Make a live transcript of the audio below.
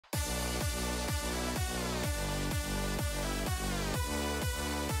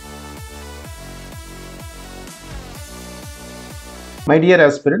My dear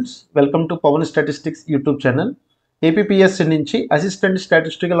aspirants, welcome to Pawan Statistics YouTube channel. APPSC నుంచి assistant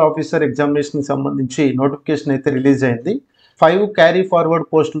statistical officer examination సంబంధించి notification అయితే release అయింది. 5 carry forward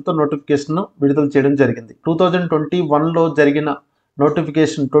పోస్టులతో notification విడుదల చేయడం జరిగింది. 2021లో జరిగిన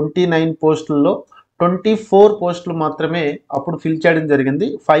నోటిఫికేషన్ 29 పోస్టుల్లో 24 పోస్టులు మాత్రమే అప్పుడు ఫిల్ చేయడం జరిగింది.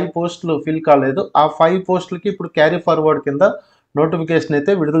 5 పోస్టులు ఫిల్ కాలేదు. ఆ 5 పోస్టులకి ఇప్పుడు క్యారీ ఫార్వర్డ్ కింద నోటిఫికేషన్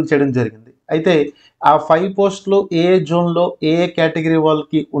అయితే విడుదల చేయడం జరిగింది. అయితే ఆ 5 పోస్టులు ఏ జోన్లో ఏ కేటగిరీ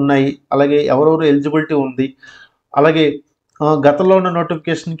వాళ్ళకి ఉన్నాయి, అలాగే ఎవరెవరు ఎలిజిబిలిటీ ఉంది, అలాగే గతంలో ఉన్న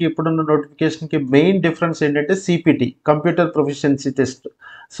నోటిఫికేషన్కి ఇప్పుడున్న నోటిఫికేషన్కి మెయిన్ డిఫరెన్స్ ఏంటంటే CPT, computer proficiency test.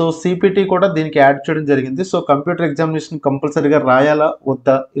 So CPT కూడా దీనికి యాడ్ చేయడం జరిగింది. సో కంప్యూటర్ ఎగ్జామినేషన్ కంపల్సరీగా రాయాలా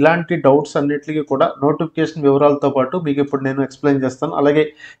వద్దా, ఇలాంటి డౌట్స్ అన్నిటికీ కూడా నోటిఫికేషన్ వివరాలతో పాటు మీకు ఇప్పుడు నేను ఎక్స్ప్లెయిన్ చేస్తాను. అలాగే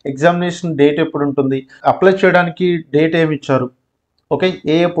ఎగ్జామినేషన్ డేట్ ఎప్పుడు ఉంటుంది, అప్లై చేయడానికి డేట్ ఏమి ఇచ్చారు, ఓకే,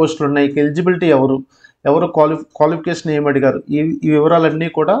 ఏ పోస్టులు ఉన్నాయి, ఎలిజిబిలిటీ ఎవరు క్వాలిఫికేషన్ ఏమి అడిగారు, ఈ వివరాలన్నీ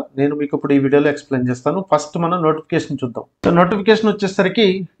కూడా నేను మీకు ఇప్పుడు ఈ వీడియోలో ఎక్స్ప్లెయిన్ చేస్తాను. ఫస్ట్ మనం నోటిఫికేషన్ చూద్దాం. సో నోటిఫికేషన్ వచ్చేసరికి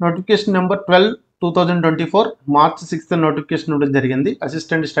నోటిఫికేషన్ నెంబర్ 12/2024 మార్చ్ 6 నోటిఫికేషన్ ఇవ్వడం జరిగింది.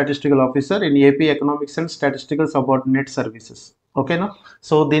 Assistant statistical officer in AP economics and statistical subordinate services. ఓకేనా.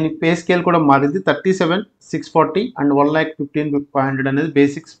 సో దీని పే స్కేల్ కూడా మారింది. 37,640 అండ్ 1,15,500 అనేది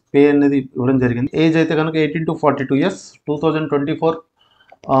బేసిక్స్ పే అనేది ఇవ్వడం జరిగింది. ఏజ్ అయితే కనుక 18 to 42 years. 2024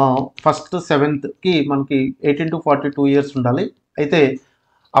 ఫస్ట్ 7th మనకి 18 to 42 years ఉండాలి. అయితే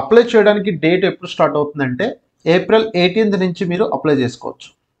అప్లై చేయడానికి డేట్ ఎప్పుడు స్టార్ట్ అవుతుందంటే April 18th నుంచి మీరు అప్లై చేసుకోవచ్చు.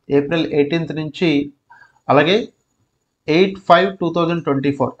 April 18th నుంచి అలాగే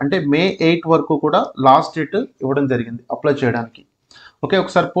 8/5/2024 అంటే May 8 వరకు కూడా లాస్ట్ డేట్ ఇవ్వడం జరిగింది అప్లై చేయడానికి. ఓకే,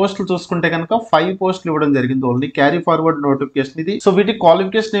 ఒకసారి పోస్టులు చూసుకుంటే కనుక 5 పోస్టులు ఇవ్వడం జరిగింది. ఓన్లీ క్యారీ ఫార్వర్డ్ నోటిఫికేషన్ ఇది. సో వీటి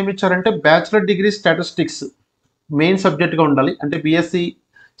క్వాలిఫికేషన్ ఏమి ఇచ్చారంటే బ్యాచిలర్ డిగ్రీ స్టాటిస్టిక్స్ మెయిన్ సబ్జెక్ట్గా ఉండాలి. అంటే బీఎస్సీ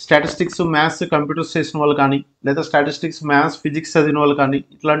స్టాటిస్టిక్స్, మ్యాథ్స్, కంప్యూటర్స్ చేసిన వాళ్ళు కానీ, లేదా స్టాటిస్టిక్స్, మ్యాథ్స్, ఫిజిక్స్ చదివిన వాళ్ళు కానీ,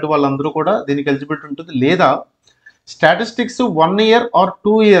 ఇట్లాంటి వాళ్ళందరూ కూడా దీనికి ఎలిజిబిలిటీ ఉంటుంది. లేదా స్టాటిస్టిక్స్ 1 year or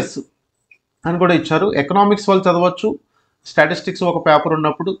 2 years అని కూడా ఇచ్చారు. ఎకనామిక్స్ వాళ్ళు చదవచ్చు, స్టాటిస్టిక్స్ ఒక పేపర్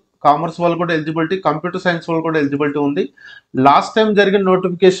ఉన్నప్పుడు. కామర్స్ వాళ్ళు కూడా ఎలిజిబిలిటీ, కంప్యూటర్ సైన్స్ వాళ్ళు కూడా ఎలిజిబిలిటీ ఉంది. లాస్ట్ టైం జరిగిన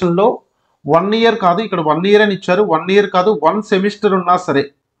నోటిఫికేషన్లో 1 year కాదు, ఇక్కడ 1 year అని ఇచ్చారు. 1 year కాదు, 1 semester ఉన్నా సరే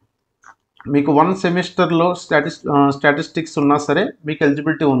మీకు 1 సెమిస్టర్లో స్టాటిస్టిక్స్ ఉన్నా సరే మీకు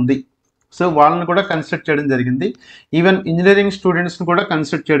ఎలిజిబిలిటీ ఉంది. సో వాళ్ళని కూడా కన్సిడర్ చేయడం జరిగింది. ఈవెన్ ఇంజనీరింగ్ స్టూడెంట్స్ని కూడా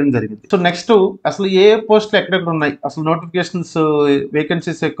కన్సిడర్ చేయడం జరిగింది. సో నెక్స్ట్ అసలు ఏ పోస్టులు ఎక్కడెక్కడ ఉన్నాయి, అసలు నోటిఫికేషన్స్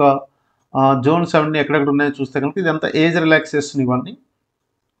వేకెన్సీస్ యొక్క జోన్ 7 ఎక్కడెక్కడ ఉన్నాయో చూస్తే కనుక ఇదంతా ఏజ్ రిలాక్సేషన్ ఇవన్నీ.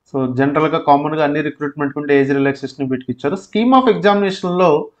 సో జనరల్గా కామన్గా అన్ని రిక్రూట్మెంట్ ఉంటే ఏజ్ రిలాక్సేషన్ వీటికి ఇచ్చారు. స్కీమ్ ఆఫ్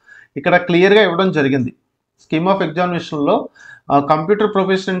ఎగ్జామినేషన్లో ఇక్కడ క్లియర్గా ఇవ్వడం జరిగింది. స్కీమ్ ఆఫ్ ఎగ్జామినేషన్లో కంప్యూటర్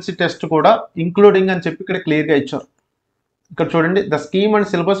ప్రొఫిషియన్సీ టెస్ట్ కూడా ఇంక్లూడింగ్ అని చెప్పి ఇక్కడ క్లియర్గా ఇచ్చారు. ఇక్కడ చూడండి, the scheme and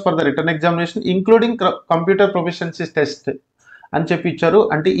syllabus for the written examination including computer proficiency test అని చెప్పి ఇచ్చారు.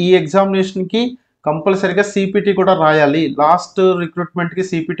 అంటే ఈ ఎగ్జామినేషన్కి కంపల్సరీగా సిపిటి కూడా రాయాలి. లాస్ట్ రిక్రూట్మెంట్కి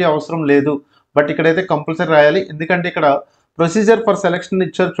సిపిటి అవసరం లేదు, బట్ ఇక్కడైతే కంపల్సరీ రాయాలి. ఎందుకంటే ఇక్కడ ప్రొసీజర్ ఫర్ సెలెక్షన్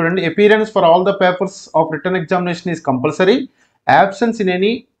ఇచ్చారు చూడండి. Appearance for all the papers of written examination is compulsory. Absence in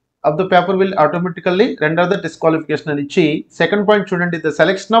any of the paper will automatically render the disqualification అని ఇచ్చి సెకండ్ పాయింట్ చూడండి, the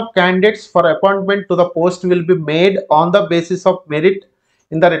selection of candidates for appointment to the post will be made on the basis of merit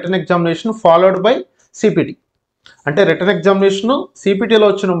in the written examination followed by CPT. అంటే written examination సిపిటీలో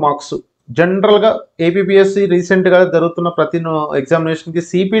వచ్చిన marks జనరల్గా APPSC రీసెంట్గా జరుగుతున్న ప్రతి ఎగ్జామినేషన్కి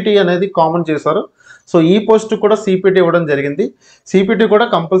CPT అనేది common చేశారు. So ఈ post కూడా సిపిటీ ఇవ్వడం జరిగింది. సిపిటీ కూడా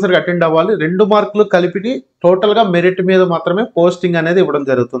కంపల్సరీ అటెండ్ అవ్వాలి. 2 మార్కులు కలిపి టోటల్గా మెరిట్ మీద మాత్రమే పోస్టింగ్ అనేది ఇవ్వడం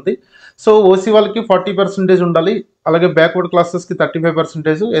జరుగుతుంది. సో ఓసీ వాళ్ళకి 40% ఉండాలి, అలాగే బ్యాక్వర్డ్ క్లాసెస్కి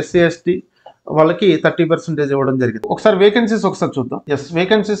 35%, ఎస్సీ ఎస్టీ వాళ్ళకి 30% ఇవ్వడం జరిగింది. ఒకసారి వేకెన్సీస్ ఒకసారి చూద్దాం. ఎస్,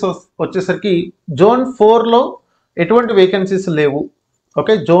 వేకెన్సీస్ వచ్చేసరికి జోన్ 4లో ఎటువంటి వేకెన్సీస్ లేవు.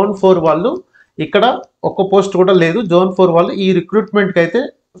 ఓకే, జోన్ 4 వాళ్ళు ఇక్కడ ఒక్క పోస్ట్ కూడా లేదు. జోన్ 4 వాళ్ళు ఈ రిక్రూట్మెంట్కి అయితే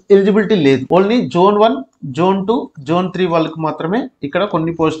ఎలిజిబిలిటీ లేదు. ఓన్లీ జోన్ 1, జోన్ 2, జోన్ 3 వాళ్ళకి మాత్రమే ఇక్కడ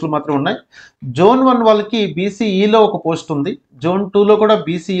కొన్ని పోస్టులు మాత్రమే ఉన్నాయి. జోన్ 1 వాళ్ళకి బీసీఈలో ఒక పోస్ట్ ఉంది, జోన్ 2లో కూడా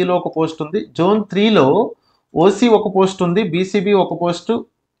బీసీఈలో ఒక పోస్ట్ ఉంది, జోన్ 3లో ఓసీ ఒక పోస్ట్ ఉంది, బీసీబీ ఒక పోస్టు,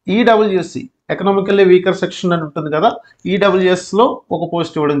 ఈడబ్ల్యూఎస్సి ఎకనామికల్లీ వీకర్ సెక్షన్ అని ఉంటుంది కదా, ఈడబ్ల్యూఎస్లో ఒక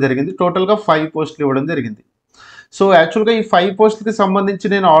పోస్ట్ ఇవ్వడం జరిగింది. టోటల్గా 5 పోస్టులు ఇవ్వడం జరిగింది. సో యాక్చువల్గా ఈ 5 పోస్టులకి సంబంధించి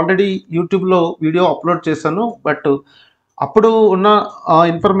నేను ఆల్రెడీ యూట్యూబ్లో వీడియో అప్లోడ్ చేశాను. బట్ అప్పుడు ఉన్న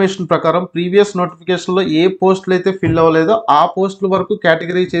ఇన్ఫర్మేషన్ ప్రకారం ప్రీవియస్ నోటిఫికేషన్లో ఏ పోస్టులు అయితే ఫిల్ అవ్వలేదో ఆ పోస్టుల వరకు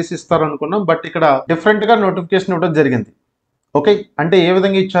కేటగిరీ చేసి ఇస్తారనుకున్నాం. బట్ ఇక్కడ డిఫరెంట్గా నోటిఫికేషన్ ఇవ్వడం జరిగింది. ఓకే, అంటే ఏ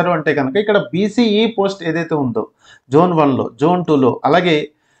విధంగా ఇచ్చారు అంటే కనుక ఇక్కడ బీసీఈ పోస్ట్ ఏదైతే ఉందో జోన్ 1లో, జోన్ 2లో, అలాగే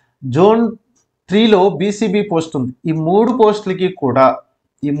జోన్ 3లో బీసీబీ పోస్ట్ ఉంది. ఈ 3 పోస్టులకి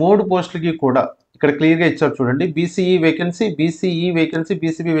కూడా ఇక్కడ క్లియర్గా ఇచ్చారు చూడండి. BCE vacancy, BCE vacancy,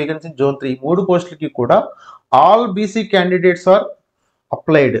 BCB vacancy, zone 3 3 పోస్టులకి కూడా all BC candidates are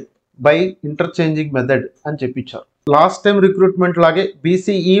applied by interchanging method అని చెప్పించారు. లాస్ట్ టైం రిక్రూట్మెంట్ లాగే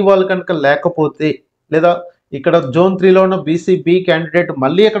బీసీఈ వాళ్ళు కనుక లేకపోతే, లేదా ఇక్కడ జోన్ 3లో ఉన్న బీసీబీ క్యాండిడేట్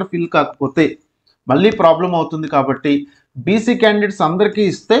మళ్ళీ అక్కడ ఫిల్ కాకపోతే మళ్ళీ ప్రాబ్లం అవుతుంది. కాబట్టి బీసీ క్యాండిడేట్స్ అందరికీ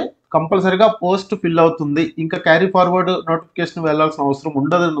ఇస్తే కంపల్సరీగా పోస్ట్ ఫిల్ అవుతుంది, ఇంకా క్యారీ ఫార్వర్డ్ నోటిఫికేషన్ వెళ్లాల్సిన అవసరం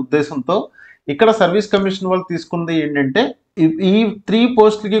ఉండదనే ఉద్దేశంతో ఇక్కడ సర్వీస్ కమిషన్ వాళ్ళు తీసుకుంది ఏంటంటే ఈ 3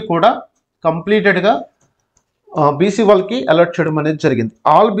 పోస్టులకి కూడా కంప్లీటెడ్గా బీసీ వాళ్ళకి అలర్ట్ చేయడం అనేది జరిగింది.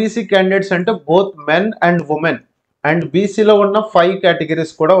 ఆల్ బీసీ క్యాండిడేట్స్ అంటే both men and women, and బీసీలో ఉన్న 5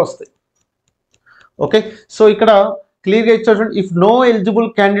 కేటగిరీస్ కూడా వస్తాయి. ఓకే, సో ఇక్కడ క్లియర్గా ఇచ్చారు, if no eligible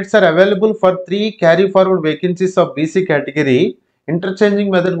candidates are available for 3 carry forward vacancies of BC category,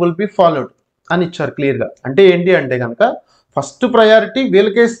 interchanging method will be followed అని ఇచ్చారు క్లియర్గా. అంటే ఏంటి అంటే కనుక ఫస్ట్ ప్రయారిటీ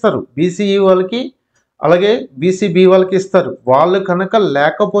వీళ్ళకే ఇస్తారు, బీసీఈ వాళ్ళకి అలాగే బీసీబీ వాళ్ళకి ఇస్తారు. వాళ్ళు కనుక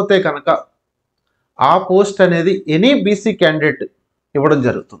లేకపోతే కనుక ఆ పోస్ట్ అనేది ఎనీ బీసీ క్యాండిడేట్ ఇవ్వడం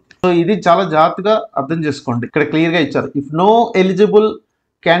జరుగుతుంది. సో ఇది చాలా జాగ్రత్తగా అర్థం చేసుకోండి. ఇక్కడ క్లియర్గా ఇచ్చారు, if no eligible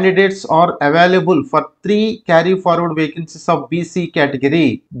candidates are available for 3 carry forward vacancies of BC category,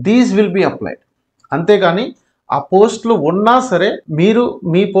 these will be applied. అంతేగాని ఆ పోస్టులు ఉన్నా సరే, మీరు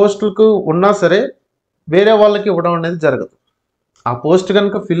మీ పోస్టులకు ఉన్నా సరే వేరే వాళ్ళకి ఇవ్వడం అనేది జరగదు. ఆ పోస్ట్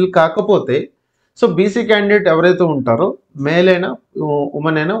కనుక ఫిల్ కాకపోతే సో బీసీ క్యాండిడేట్ ఎవరైతే ఉంటారో మేల్ అయినా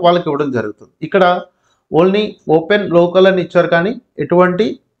ఉమెన్ అయినా వాళ్ళకి ఇవ్వడం జరుగుతుంది. ఇక్కడ ఓన్లీ ఓపెన్ లోకల్ అని ఇచ్చారు, కానీ ఎటువంటి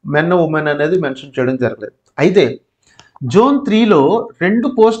మెన్ ఉమెన్ అనేది మెన్షన్ చేయడం జరగలేదు. అయితే జోన్ 3లో 2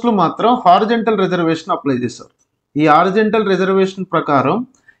 పోస్టులు మాత్రం హారిజంటల్ రిజర్వేషన్ అప్లై చేశారు. ఈ హారిజంటల్ రిజర్వేషన్ ప్రకారం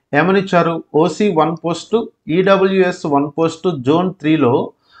ఏమని ఇచ్చారు, OC 1 post, EWS 1 post zone 3లో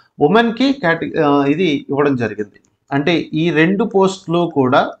ఉమెన్కి ఇది ఇవ్వడం జరిగింది. అంటే ఈ 2 పోస్టులు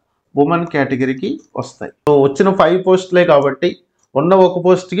కూడా ఉమెన్ కేటగిరీకి వస్తాయి. సో వచ్చిన 5 పోస్టులే కాబట్టి ఉన్న ఒక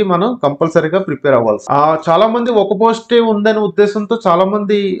పోస్ట్కి మనం కంపల్సరీగా ప్రిపేర్ అవ్వాలి. చాలా మంది ఒక పోస్టే ఉందనే ఉద్దేశంతో చాలా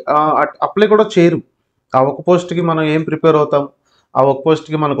మంది అప్లై కూడా చేయరు. ఆ ఒక పోస్ట్కి మనం ఏం ప్రిపేర్ అవుతాం, ఆ ఒక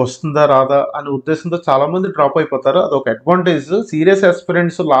పోస్ట్కి మనకు వస్తుందా రాదా అనే ఉద్దేశంతో చాలామంది డ్రాప్ అయిపోతారు. అదొక advantage. Serious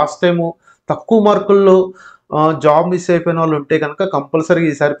aspirants last time తక్కువ మార్కుల్లో జాబ్ మిస్ అయిపోయిన వాళ్ళు ఉంటే కనుక కంపల్సరీగా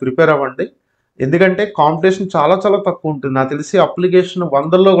ఈసారి ప్రిపేర్ అవ్వండి. ఎందుకంటే కాంపిటీషన్ చాలా చాలా తక్కువ ఉంటుంది. నాకు తెలిసి అప్లికేషన్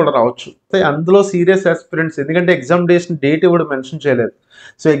 100లో కూడా రావచ్చు. అందులో సీరియస్ ఆస్పిరెంట్స్, ఎందుకంటే ఎగ్జామినేషన్ డేట్ కూడా మెన్షన్ చేయలేదు.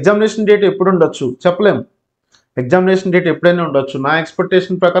 సో ఎగ్జామినేషన్ డేట్ ఎప్పుడు ఉండొచ్చు చెప్పలేము. ఎగ్జామినేషన్ డేట్ ఎప్పుడైనా ఉండొచ్చు. నా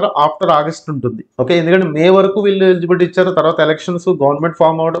ఎక్స్పెక్టేషన్ ప్రకారం ఆఫ్టర్ ఆగస్ట్ ఉంటుంది. ఓకే, ఎందుకంటే మే వరకు వీళ్ళు ఎలిజిబిలిటీ ఇచ్చారు. తర్వాత ఎలక్షన్స్, గవర్నమెంట్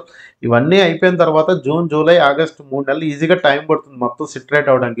ఫామ్ అవడం, ఇవన్నీ అయిపోయిన తర్వాత జూన్, జూలై, ఆగస్ట్ 3 నెలలు ఈజీగా టైం పడుతుంది మొత్తం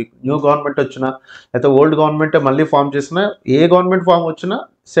సిట్రేట్ అవడానికి. న్యూ గవర్నమెంట్ వచ్చినా లేకపోతే ఓల్డ్ గవర్నమెంట్ మళ్ళీ ఫామ్ చేసినా, ఏ గవర్నమెంట్ ఫామ్ వచ్చినా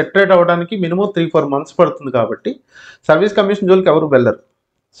సెటరేట్ అవ్వడానికి మినిమం 3-4 మంత్స్ పడుతుంది. కాబట్టి సర్వీస్ కమిషన్ జోలికి ఎవరు వెళ్ళరు.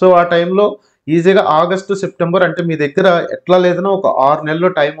 సో ఆ టైంలో ఈజీగా ఆగస్టు, సెప్టెంబర్ అంటే మీ దగ్గర ఎట్లా లేదన్నా ఒక 6 నెలల్లో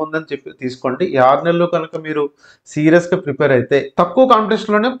టైం ఉందని చెప్పి తీసుకోండి. ఈ 6 నెలల్లో కనుక మీరు సీరియస్గా ప్రిపేర్ అయితే తక్కువ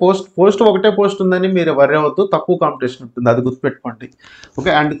కాంపిటీషన్లోనే పోస్ట్ ఒకటే పోస్ట్ ఉందని మీరు వర్రీ అవ్వద్దు. తక్కువ కాంపిటీషన్ ఉంటుంది, అది గుర్తుపెట్టుకోండి.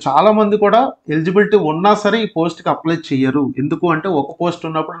 ఓకే, అండ్ చాలా మంది కూడా ఎలిజిబిలిటీ ఉన్నా సరే ఈ పోస్ట్కి అప్లై చేయరు. ఎందుకు అంటే ఒక పోస్ట్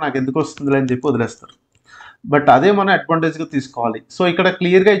ఉన్నప్పుడు నాకు ఎందుకు వస్తుంది అని చెప్పి వదిలేస్తారు. బట్ అదే మనం అడ్వాంటేజ్గా తీసుకోవాలి. సో ఇక్కడ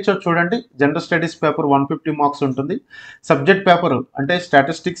క్లియర్గా ఇచ్చారు చూడండి, జనరల్ స్టడీస్ పేపర్ 150 మార్క్స్ ఉంటుంది. సబ్జెక్ట్ పేపర్ అంటే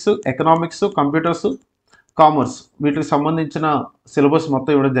స్టాటిస్టిక్స్, ఎకనామిక్స్, కంప్యూటర్స్, కామర్స్ వీటికి సంబంధించిన సిలబస్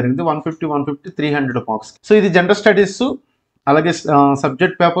మొత్తం ఇవ్వడం జరిగింది. 150 300 మార్క్స్. సో ఇది జనరల్ స్టడీస్. అలాగే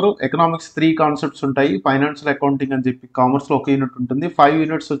సబ్జెక్ట్ పేపరు ఎకనామిక్స్ 3 కాన్సెప్ట్స్ ఉంటాయి. ఫైనాన్షియల్ అకౌంటింగ్ అని చెప్పి కామర్స్లో 1 యూనిట్ ఉంటుంది. 5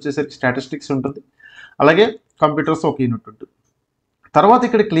 యూనిట్స్ వచ్చేసరికి స్టాటిస్టిక్స్ ఉంటుంది. అలాగే కంప్యూటర్స్ 1 యూనిట్ ఉంటుంది. తర్వాత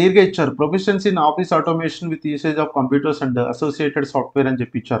ఇక్కడ క్లియర్గా ఇచ్చారు, proficiency in office automation with usage of computers and associated software అని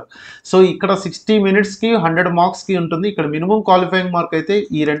చెప్పి ఇచ్చారు. సో ఇక్కడ 60 మినిట్స్కి 100 మార్క్స్కి ఉంటుంది. ఇక్కడ మినిమం క్వాలిఫైయింగ్ మార్క్ అయితే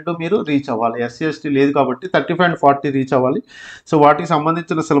ఈ 2 మీరు రీచ్ అవ్వాలి. ఎస్సీ ఎస్టీ లేదు కాబట్టి 35 and 40 రీచ్ అవ్వాలి. సో వాటికి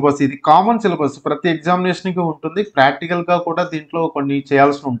సంబంధించిన సిలబస్ ఇది కామన్ సిలబస్, ప్రతి ఎగ్జామినేషన్కి ఉంటుంది. ప్రాక్టికల్గా కూడా దీంట్లో కొన్ని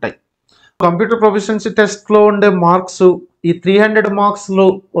చేయాల్సి ఉంటాయి. కంప్యూటర్ ప్రొఫిషియన్సీ టెస్ట్లో ఉండే మార్క్స్ ఈ 300 మార్క్స్లో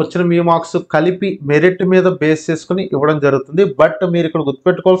వచ్చిన మీ మార్క్స్ కలిపి మెరిట్ మీద బేస్ చేసుకుని ఇవ్వడం జరుగుతుంది. బట్ మీరు ఇక్కడ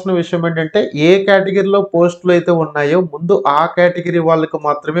గుర్తుపెట్టుకోవాల్సిన విషయం ఏంటంటే ఏ కేటగిరీలో పోస్టులు అయితే ఉన్నాయో ముందు ఆ కేటగిరీ వాళ్ళకి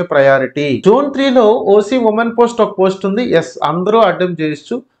మాత్రమే priority. Zone 3లో OC women post ఒక పోస్ట్ ఉంది. ఎస్, అందరూ అటెంప్ట్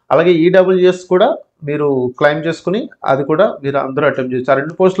చేయొచ్చు. అలాగే ఈడబ్ల్యూఎస్ కూడా మీరు క్లైమ్ చేసుకుని అది కూడా మీరు అందరూ అటెంప్ట్ చేయొచ్చు. ఆ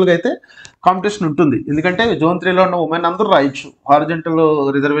 2 పోస్టులకి అయితే కాంపిటీషన్ ఉంటుంది. ఎందుకంటే జోన్ 3లో ఉన్న ఉమెన్ అందరూ రాయొచ్చు. హారిజంటల్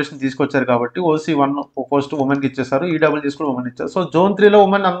రిజర్వేషన్ తీసుకొచ్చారు కాబట్టి ఓసీ 1 పోస్ట్ ఉమెన్కి ఇచ్చేసారు, ఈడబ్ల్యూఎస్ కూడా ఉమెన్ ఇచ్చారు. సో జోన్ 3లో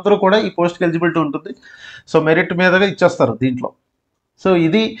ఉమెన్ అందరూ కూడా ఈ పోస్ట్కి ఎలిజిబిలిటీ ఉంటుంది. సో మెరిట్ మీదగా ఇచ్చేస్తారు దీంట్లో. సో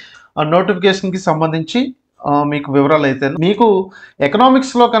ఇది నోటిఫికేషన్కి సంబంధించి మీకు వివరాలు అయితే. మీకు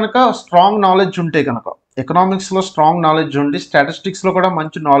ఎకనామిక్స్లో కనుక స్ట్రాంగ్ నాలెడ్జ్ ఉంటే కనుక, ఎకనామిక్స్లో స్ట్రాంగ్ నాలెడ్జ్ ఉండి స్టాటిస్టిక్స్లో కూడా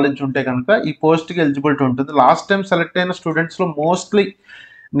మంచి నాలెడ్జ్ ఉంటే కనుక ఈ పోస్ట్కి ఎలిజిబిలిటీ ఉంటుంది. లాస్ట్ టైం సెలెక్ట్ అయిన స్టూడెంట్స్లో మోస్ట్లీ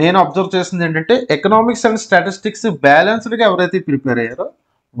నేను అబ్జర్వ్ చేసింది ఏంటంటే ఎకనామిక్స్ అండ్ స్టాటిస్టిక్స్ బ్యాలెన్స్డ్గా ఎవరైతే ప్రిపేర్ అయ్యారో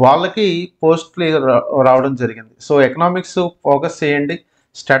వాళ్ళకి పోస్ట్లు రావడం జరిగింది. సో ఎకనామిక్స్ ఫోకస్ చేయండి,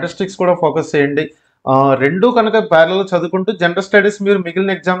 స్టాటిస్టిక్స్ కూడా ఫోకస్ చేయండి. రెండు కనుక ప్యారల్ చదువుకుంటూ జనరల్ స్టడీస్ మీరు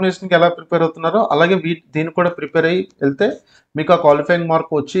మిగిలిన ఎగ్జామినేషన్కి ఎలా ప్రిపేర్ అవుతున్నారో అలాగే దీనికి కూడా ప్రిపేర్ అయ్యి వెళ్తే మీకు ఆ క్వాలిఫైయింగ్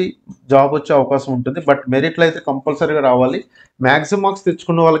మార్క్ వచ్చి జాబ్ వచ్చే అవకాశం ఉంటుంది. బట్ మెరిట్లో అయితే కంపల్సరీగా రావాలి. మ్యాక్సిమం మార్క్స్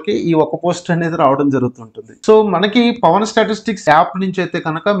తెచ్చుకున్న వాళ్ళకి ఈ ఒక పోస్ట్ అనేది రావడం జరుగుతుంటుంది. సో మనకి పవన్ స్టాటిస్టిక్స్ యాప్ నుంచి అయితే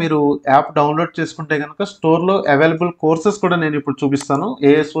కనుక మీరు యాప్ డౌన్లోడ్ చేసుకుంటే కనుక స్టోర్లో అవైలబుల్ కోర్సెస్ కూడా నేను ఇప్పుడు చూపిస్తాను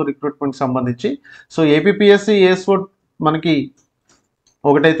ఏఎస్ఓ రిక్రూట్మెంట్కి సంబంధించి. సో ఏపీపీఎస్సీ ఏఎస్ఓ మనకి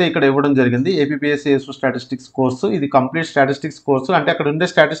ఒకటైతే ఇక్కడ ఇవ్వడం జరిగింది, ఏపీపీఎస్సీ ఏఎస్ఓ స్టాటిస్టిక్స్ కోర్సు. ఇది కంప్లీట్ స్టాటిస్టిక్స్ కోర్సు, అంటే అక్కడ ఉండే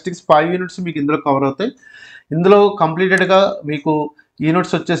స్టాటిస్టిక్స్ 5 యూనిట్స్ మీకు ఇందులో కవర్ అవుతాయి. ఇందులో కంప్లీటెడ్గా మీకు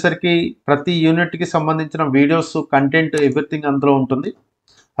యూనిట్స్ వచ్చేసరికి ప్రతి యూనిట్కి సంబంధించిన వీడియోస్, కంటెంట్, ఎవ్రీథింగ్ అందులో ఉంటుంది.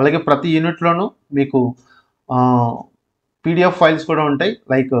 అలాగే ప్రతి యూనిట్లోనూ మీకు పీడిఎఫ్ ఫైల్స్ కూడా ఉంటాయి,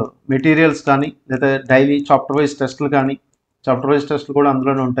 లైక్ మెటీరియల్స్ కానీ లేదా డైలీ చాప్టర్ వైజ్ టెస్టులు కానీ, చాప్టర్ వైజ్ టెస్టులు కూడా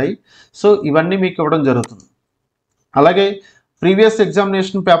అందులోనే ఉంటాయి. సో ఇవన్నీ మీకు ఇవ్వడం జరుగుతుంది. అలాగే ప్రీవియస్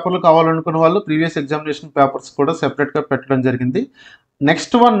ఎగ్జామినేషన్ పేపర్లు కావాలనుకున్న వాళ్ళు ప్రీవియస్ ఎగ్జామినేషన్ పేపర్స్ కూడా సెపరేట్గా పెట్టడం జరిగింది.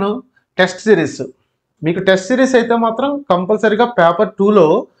 Next one test series. మీకు టెస్ట్ సిరీస్ అయితే మాత్రం కంపల్సరీగా పేపర్ 2లో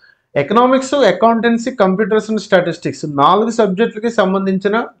economics, accountancy, computers and statistics 4 సబ్జెక్టులకి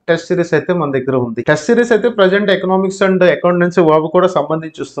సంబంధించిన టెస్ట్ సిరీస్ అయితే మన దగ్గర ఉంది. టెస్ట్ సిరీస్ అయితే present economics and accountancy verb కూడా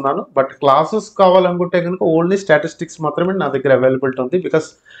సంబంధించి ఇస్తున్నాను. బట్ క్లాసెస్ కావాలనుకుంటే కనుక ఓన్లీ స్టాటిస్టిక్స్ మాత్రమే నా దగ్గర అవైలబిలిటీ ఉంది. బికాస్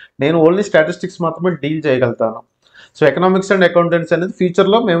నేను ఓన్లీ స్టాటిస్టిక్స్ మాత్రమే డీల్ చేయగలుగుతాను. సో ఎకనామిక్స్ అండ్ అకౌంటెన్సీ అనేది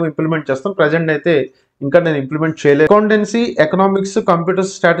ఫ్యూచర్లో మేము ఇంప్లిమెంట్ చేస్తాం. ప్రజెంట్ అయితే ఇంకా నేను ఇంప్లిమెంట్ చేయలేదు. అకౌంటెన్సీ, ఎకనామిక్స్,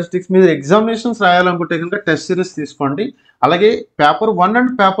 కంప్యూటర్స్, స్టాటిస్టిక్స్ మీద ఎగ్జామినేషన్స్ రాయాలనుకుంటే కనుక టెస్ట్ సిరీస్ తీసుకోండి. అలాగే పేపర్ 1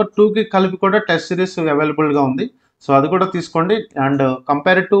 అండ్ పేపర్ 2కి కలిపి కూడా టెస్ట్ సిరీస్ అవైలబుల్గా ఉంది. సో అది కూడా తీసుకోండి. అండ్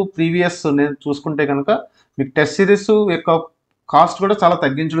కంపేర్ టు ప్రీవియస్ నేను చూసుకుంటే కనుక మీకు టెస్ట్ సిరీస్ యొక్క కాస్ట్ కూడా చాలా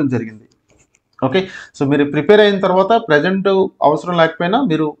తగ్గించడం జరిగింది. ఓకే, సో మీరు ప్రిపేర్ అయిన తర్వాత ప్రజెంట్ అవసరం లేకపోయినా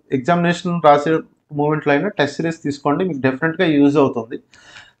మీరు ఎగ్జామినేషన్ రాసే మూమెంట్లో అయినా టెస్ట్ సిరీస్ తీసుకోండి, మీకు డెఫినెట్గా యూజ్ అవుతుంది.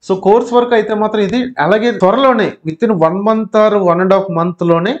 సో కోర్స్ వర్క్ అయితే మాత్రం ఇది. అలాగే త్వరలోనే వితిన్ 1 మంత్ ఆర్ 1.5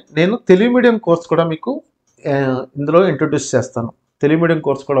 మంత్లోనే నేను తెలుగు మీడియం కోర్స్ కూడా మీకు ఇందులో ఇంట్రొడ్యూస్ చేస్తాను. తెలుగు మీడియం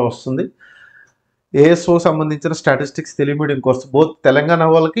కోర్స్ కూడా వస్తుంది. ఏఎస్ఓ సంబంధించిన statistics Telugu medium course both Telangana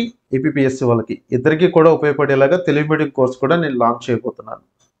వాళ్ళకి, ఏపీపీఎస్సీ వాళ్ళకి ఇద్దరికీ కూడా ఉపయోగపడేలాగా తెలుగు మీడియం కోర్స్ కూడా నేను లాంచ్ చేయబోతున్నాను.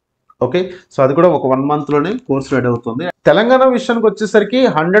 ఓకే, సో అది కూడా ఒక 1 మంత్లోనే కోర్స్ రెడీ అవుతుంది. తెలంగాణ విషయానికి వచ్చేసరికి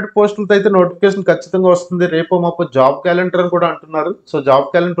 100 పోస్టులతో అయితే నోటిఫికేషన్ ఖచ్చితంగా వస్తుంది. రేపు మాకు జాబ్ క్యాలెండర్ అని కూడా అంటున్నారు. సో జాబ్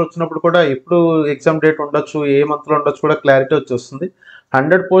క్యాలెండర్ వచ్చినప్పుడు కూడా ఎప్పుడు ఎగ్జామ్ డేట్ ఉండొచ్చు, ఏ మంత్లో ఉండొచ్చు కూడా క్లారిటీ వచ్చేస్తుంది.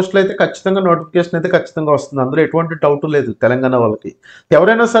 100 పోస్టులు అయితే ఖచ్చితంగా నోటిఫికేషన్ అయితే ఖచ్చితంగా వస్తుంది. అందులో ఎటువంటి డౌట్ లేదు. తెలంగాణ వాళ్ళకి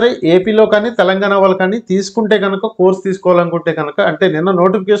ఎవరైనా సరే ఏపీలో కానీ తెలంగాణ వాళ్ళు కానీ తీసుకుంటే కనుక కోర్స్ తీసుకోవాలనుకుంటే కనుక, అంటే నిన్న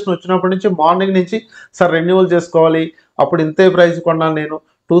నోటిఫికేషన్ వచ్చినప్పటి నుంచి మార్నింగ్ నుంచి సార్ రెన్యువల్ చేసుకోవాలి, అప్పుడు ఇంతే ప్రైస్ కొన్నాను, నేను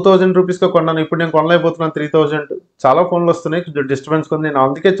 2000 రూపీస్గా కొన్నాను, ఇప్పుడు నేను కొనలేకపోతున్నాను 3000. చాలా ఫోన్లు వస్తున్నాయి, కొంచెం డిస్టర్బెన్స్ ఉంది. నేను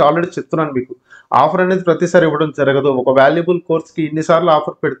అందుకే ఆల్రెడీ చెప్తున్నాను, మీకు ఆఫర్ అనేది ప్రతిసారి ఇవ్వడం జరగదు. ఒక వాల్యుబుల్ కోర్స్కి ఇన్నిసార్లు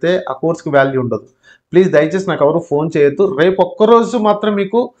ఆఫర్ పెడితే ఆ కోర్స్కి వాల్యూ ఉండదు. ప్లీజ్ దయచేసి నాకు ఎవరు ఫోన్ చేయొద్దు. రేపు ఒక్కరోజు మాత్రం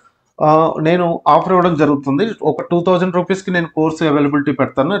మీకు నేను ఆఫర్ ఇవ్వడం జరుగుతుంది. ఒక 2000 రూపీస్కి నేను కోర్సు అవైలబిలిటీ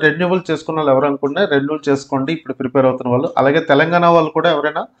పెడతాను. రెన్యువల్ చేసుకున్న వాళ్ళు ఎవరు అనుకుంటే రెన్యువల్ చేసుకోండి, ఇప్పుడు ప్రిపేర్ అవుతున్న వాళ్ళు. అలాగే తెలంగాణ వాళ్ళు కూడా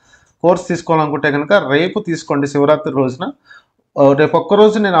ఎవరైనా కోర్స్ తీసుకోవాలనుకుంటే కనుక రేపు తీసుకోండి, శివరాత్రి రోజున. రేపు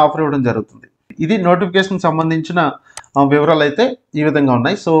ఒక్కరోజు నేను ఆఫర్ ఇవ్వడం జరుగుతుంది. ఇది నోటిఫికేషన్ సంబంధించిన వివరాలు అయితే ఈ విధంగా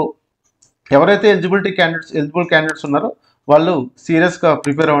ఉన్నాయి. సో ఎవరైతే ఎలిజిబుల్ క్యాండిడేట్స్ ఉన్నారో వాళ్ళు సీరియస్గా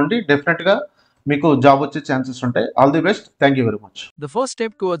ప్రిపేర్ అవ్వండి. డెఫినెట్గా మీకు జాబ్ వచ్చే ఛాన్సెస్ ఉంటాయి. All the best. Thank you very much. The first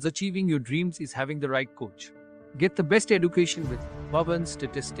step towards achieving your dreams is having the right coach. Get the best education with Pawan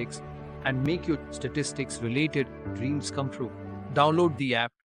Statistics and make your statistics related dreams come true. Download the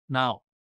app now.